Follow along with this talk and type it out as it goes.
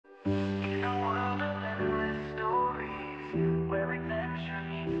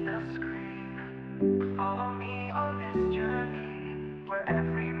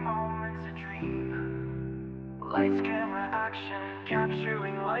Lights, camera, action,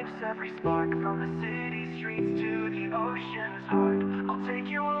 capturing life's every spark. From the city streets to the ocean's heart, I'll take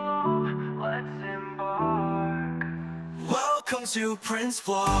you along, let's embark. Welcome to Prince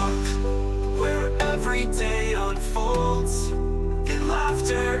Vlog, where every day unfolds in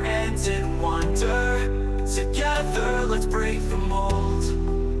laughter and in wonder. Together, let's break the mold.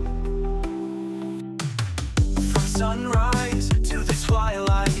 From sunrise to the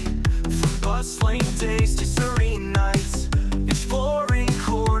twilight, from bustling days to serene nights, exploring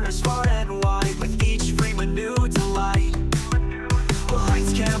corners far and wide, with each frame a new delight.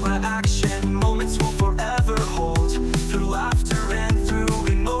 Lights, camera, action, moments we'll forever hold. Through laughter and through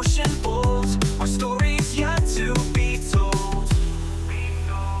emotion bold, our stories yet to be told.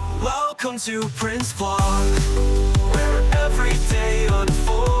 Welcome to Prince Vlog, where every day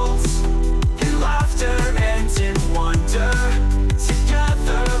unfolds in laughter and in wonder.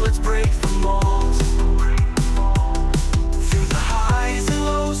 Together, let's break the mold. Through the highs and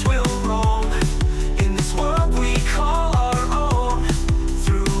lows we'll roam, in this world we call our own.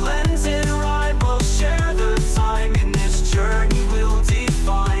 Through lens and rhyme we'll share the time, in this journey we'll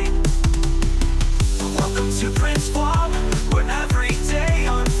define. Welcome to Prince Vlog, where every day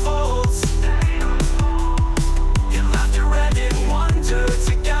unfolds in laughter and in wonder.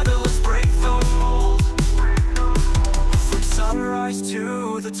 Together let's break the mold. From sunrise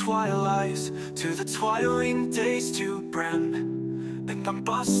to the twilight, to the twiling days to brim, and from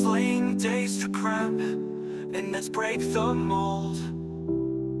bustling days to creme, and let's break the mold.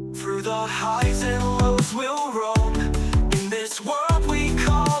 Through the highs and lows we'll roam, in this world we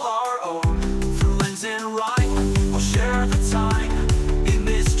call our own. Through lens and rhyme we'll share the time, in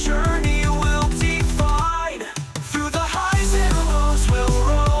this journey we'll define. Through the highs and lows we'll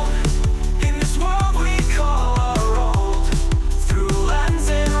roam, in this world we call our own. Through lens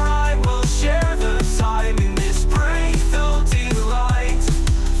and rhyme we'll share the time, in this break-filled delight.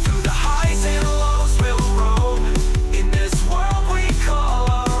 Through the highs and lows we'll roam, in this world we call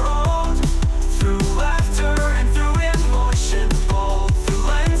our own. Through laughter and through emotion bold, through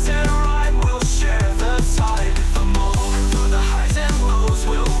lens and rhyme we'll share the tide, the mold. Through the highs and lows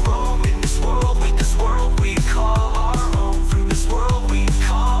we'll roam, in this world we call our own. Through this world we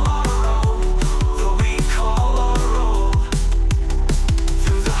call our own, though we call our own.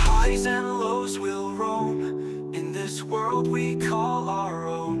 Through the highs and lows we'll roam, in this world we call our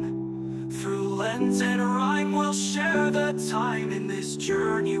own. Through lens and rhyme we'll share the time, in this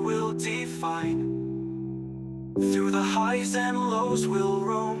journey we'll define. Through the highs and lows we'll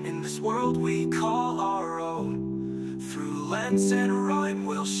roam, in this world we call our own. Through lens and rhyme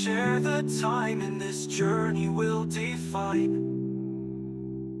we'll share the time, in this journey we'll define.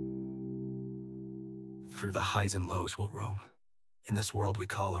 Through the highs and lows we'll roam, in this world we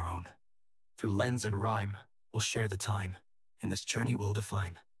call our own. Through lens and rhyme we'll share the time, in this journey we'll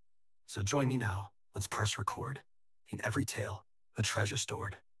define. So join me now, let's press record. In every tale, a treasure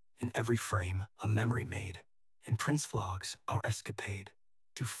stored. In every frame, a memory made. In Prince Vlogs, our escapade.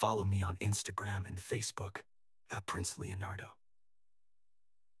 Do follow me on Instagram and Facebook at Prince Leonardo.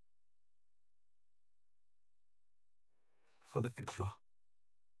 For the picture.